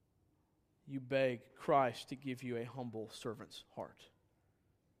 You beg Christ to give you a humble servant's heart.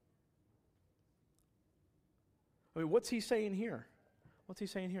 I mean, what's he saying here?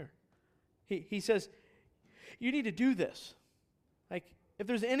 He says, you need to do this. Like, if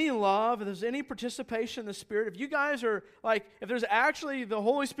there's any love, if there's any participation in the Spirit, if you guys are like, if there's actually the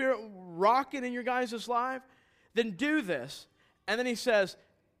Holy Spirit rocking in your guys' life, then do this. And then he says,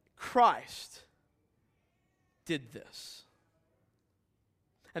 Christ did this.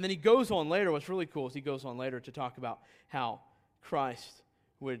 And then he goes on later, what's really cool is he goes on later to talk about how Christ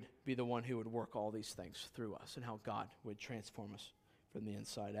would be the one who would work all these things through us and how God would transform us from the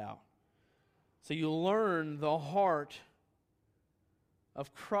inside out. So you learn the heart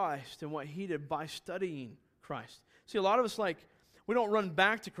of Christ and what he did by studying Christ. See, a lot of us, we don't run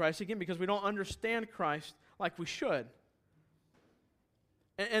back to Christ, again, because we don't understand Christ like we should.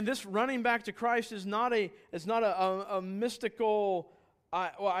 And this running back to Christ is not a mystical,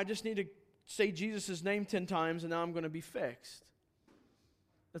 I just need to say Jesus' name 10 times and now I'm going to be fixed.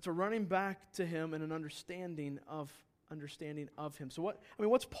 It's a running back to him and an understanding of him. So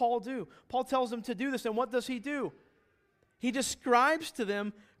what's Paul do? Paul tells them to do this, and what does he do? He describes to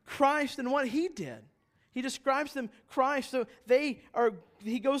them Christ and what he did. He describes to them Christ. So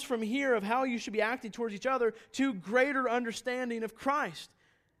he goes from here of how you should be acting towards each other to greater understanding of Christ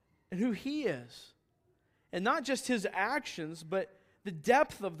and who he is. And not just his actions, but the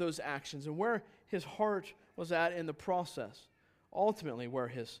depth of those actions and where his heart was at in the process, ultimately where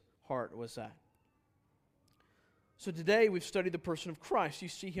his heart was at. So today we've studied the person of Christ. You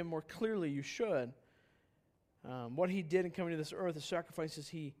see him more clearly, you should. What he did in coming to this earth, the sacrifices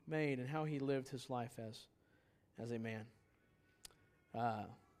he made, and how he lived his life as a man.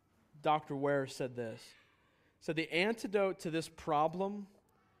 Dr. Ware said this. Said the antidote to this problem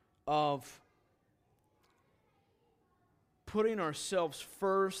of putting ourselves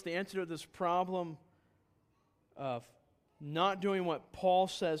first, the antidote to this problem of not doing what Paul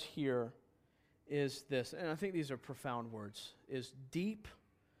says here is this, and I think these are profound words, is deep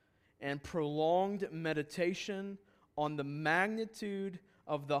and prolonged meditation on the magnitude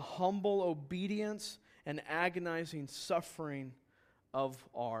of the humble obedience and agonizing suffering of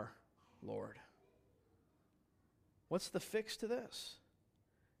our Lord. What's the fix to this?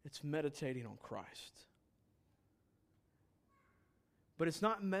 It's meditating on Christ. But it's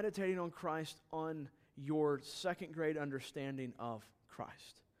not meditating on Christ on your second grade understanding of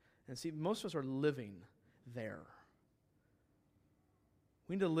Christ. And see, most of us are living there.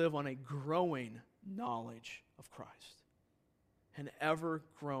 We need to live on a growing knowledge of Christ. An ever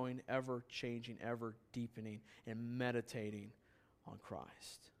growing, ever changing, ever deepening, and meditating on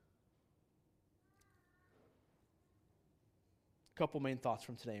Christ. A couple main thoughts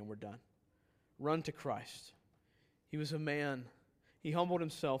from today and we're done. Run to Christ. He was a man. He humbled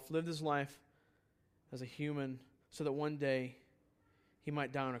himself, lived his life as a human so that one day he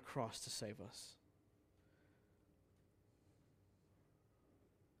might die on a cross to save us.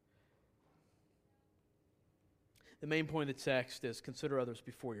 The main point of the text is consider others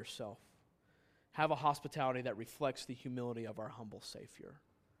before yourself. Have a hospitality that reflects the humility of our humble Savior.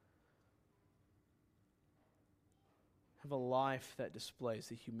 Have a life that displays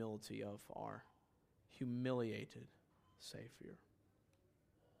the humility of our humiliated Savior.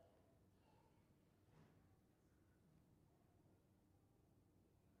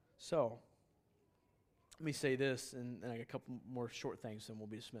 So, let me say this, and I got a couple more short things, and we'll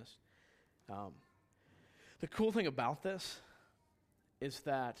be dismissed. The cool thing about this is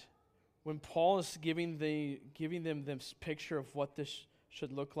that when Paul is giving them this picture of what this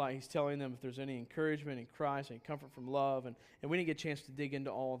should look like, he's telling them if there's any encouragement in Christ, any comfort from love, and we didn't get a chance to dig into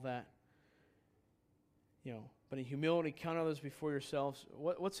all of that. But in humility, count others before yourselves.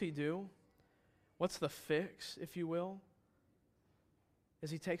 What's he do? What's the fix, if you will? Is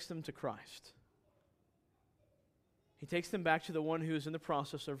he takes them to Christ. He takes them back to the one who is in the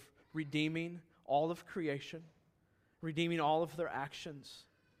process of redeeming all of creation, redeeming all of their actions.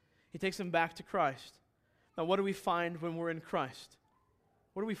 He takes them back to Christ. Now, what do we find when we're in Christ?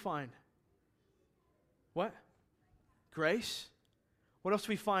 What do we find? What? Grace. What else do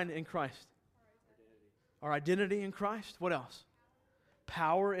we find in Christ? Our identity in Christ. What else?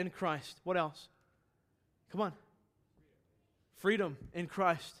 Power in Christ. What else? Come on. Freedom in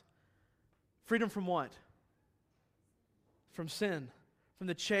Christ. Freedom from what? From sin. From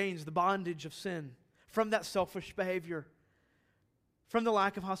the chains, the bondage of sin. From that selfish behavior. From the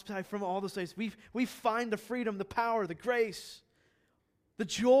lack of hospitality. From all those things. We find the freedom, the power, the grace, the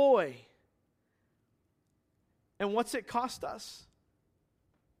joy. And what's it cost us?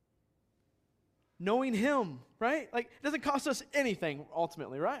 Knowing Him, right? Like, it doesn't cost us anything,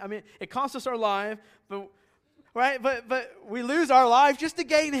 ultimately, right? I mean, it costs us our life, but right? But we lose our life just to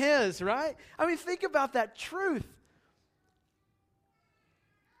gain His, right? I mean, think about that truth.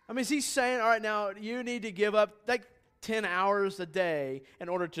 I mean, is He saying, all right, now you need to give up like 10 hours a day in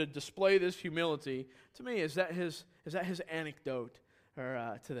order to display this humility? To me, is that his anecdote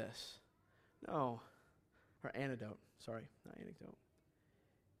or to this? No. Or antidote. Sorry, not anecdote.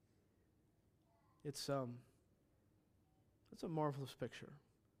 It's a marvelous picture.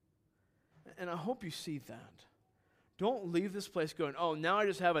 And I hope you see that. Don't leave this place going, oh, now I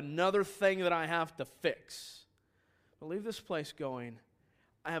just have another thing that I have to fix. But leave this place going,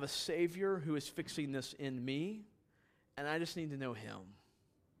 I have a Savior who is fixing this in me, and I just need to know Him.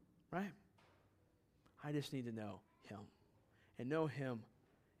 Right? I just need to know Him. And know Him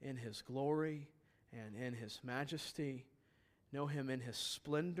in His glory and in His majesty. Know Him in His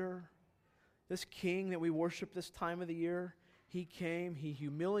splendor. This King that we worship this time of the year, He came, He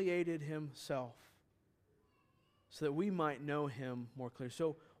humiliated Himself so that we might know Him more clearly.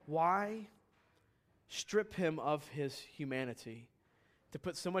 So why strip Him of His humanity to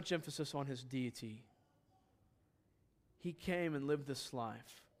put so much emphasis on His deity? He came and lived this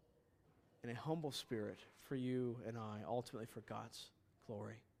life in a humble spirit for you and I, ultimately for God's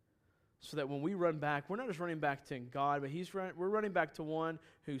glory. So that when we run back, we're not just running back to God, but we're running back to one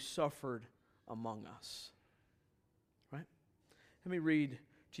who suffered among us. Right? Let me read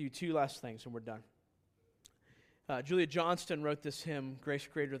to you two last things and we're done. Julia Johnston wrote this hymn, Grace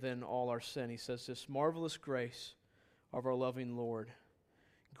Greater Than All Our Sin. He says this, marvelous grace of our loving Lord,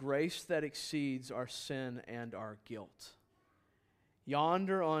 grace that exceeds our sin and our guilt.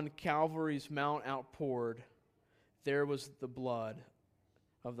 Yonder on Calvary's mount outpoured, there was the blood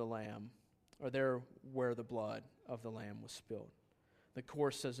of the Lamb, or there where the blood of the Lamb was spilled. The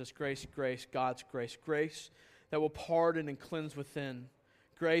chorus says this, grace, grace, God's grace, grace that will pardon and cleanse within.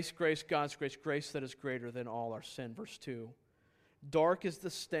 Grace, grace, God's grace, grace that is greater than all our sin. Verse 2, dark is the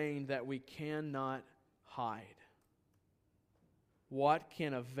stain that we cannot hide. What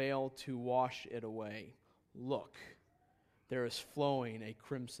can avail to wash it away? Look, there is flowing a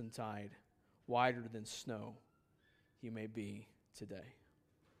crimson tide, wider than snow you may be today.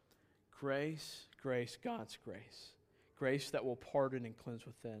 Grace, grace, God's grace. Grace that will pardon and cleanse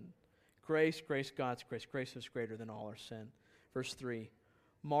within. Grace, grace, God's grace. Grace is greater than all our sin. Verse 3,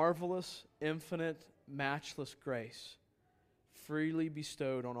 marvelous, infinite, matchless grace, freely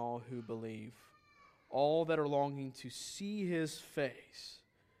bestowed on all who believe. All that are longing to see His face,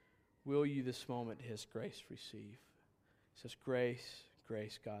 will you this moment His grace receive? It says grace,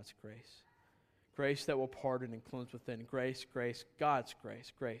 grace, God's grace. Grace that will pardon and cleanse within. Grace, grace, God's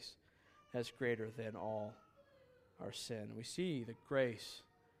grace. Grace that's greater than all our sin. We see the grace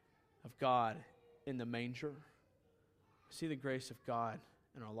of God in the manger. We see the grace of God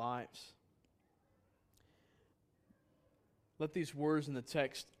in our lives. Let these words in the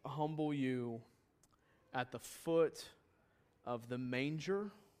text humble you at the foot of the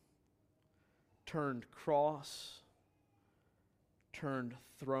manger, turned cross, turned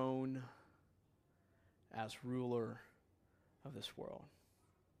throne as ruler of this world.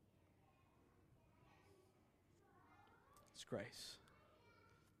 It's grace.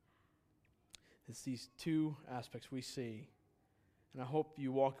 It's these two aspects we see. And I hope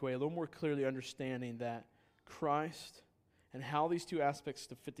you walk away a little more clearly understanding that Christ and how these two aspects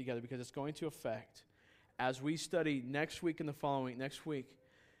to fit together, because it's going to affect, as we study next week and the following week, next week,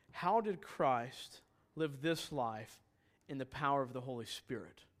 how did Christ live this life in the power of the Holy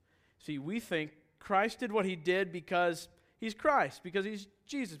Spirit? See, we think Christ did what He did because He's Christ, because He's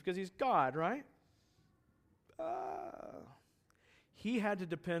Jesus, because He's God, right? He had to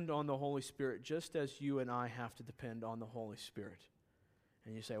depend on the Holy Spirit just as you and I have to depend on the Holy Spirit.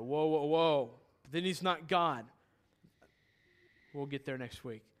 And you say, whoa, whoa, whoa, but then He's not God. We'll get there next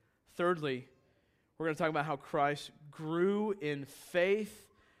week. Thirdly, we're going to talk about how Christ grew in faith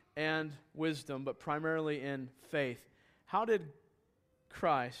and wisdom, but primarily in faith. How did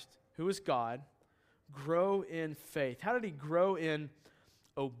Christ, who is God, grow in faith? How did He grow in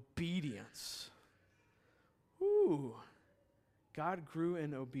obedience? Ooh, God grew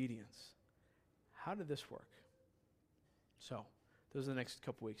in obedience. How did this work? So, those are the next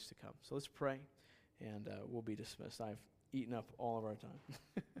couple weeks to come. So let's pray, and we'll be dismissed. I've eaten up all of our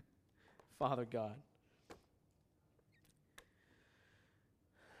time. Father God,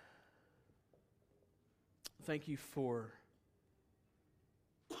 thank You for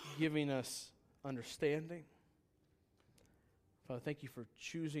giving us understanding. Father, thank You for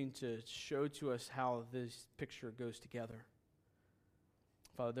choosing to show to us how this picture goes together.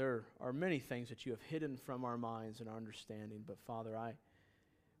 Father, there are many things that You have hidden from our minds and our understanding, but Father,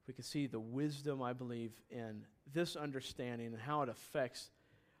 we can see the wisdom, I believe, in this understanding and how it affects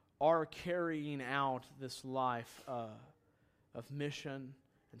our carrying out this life of mission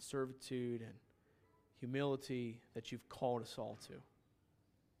and servitude and humility that You've called us all to.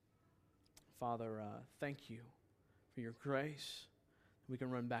 Father, thank You for Your grace. We can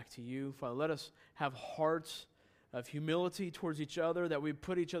run back to You. Father, let us have hearts of humility towards each other, that we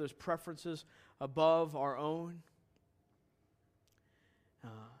put each other's preferences above our own.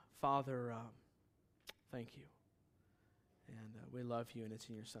 Father, thank You. And we love You, and it's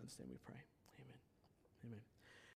in Your Son's name we pray. Amen. Amen.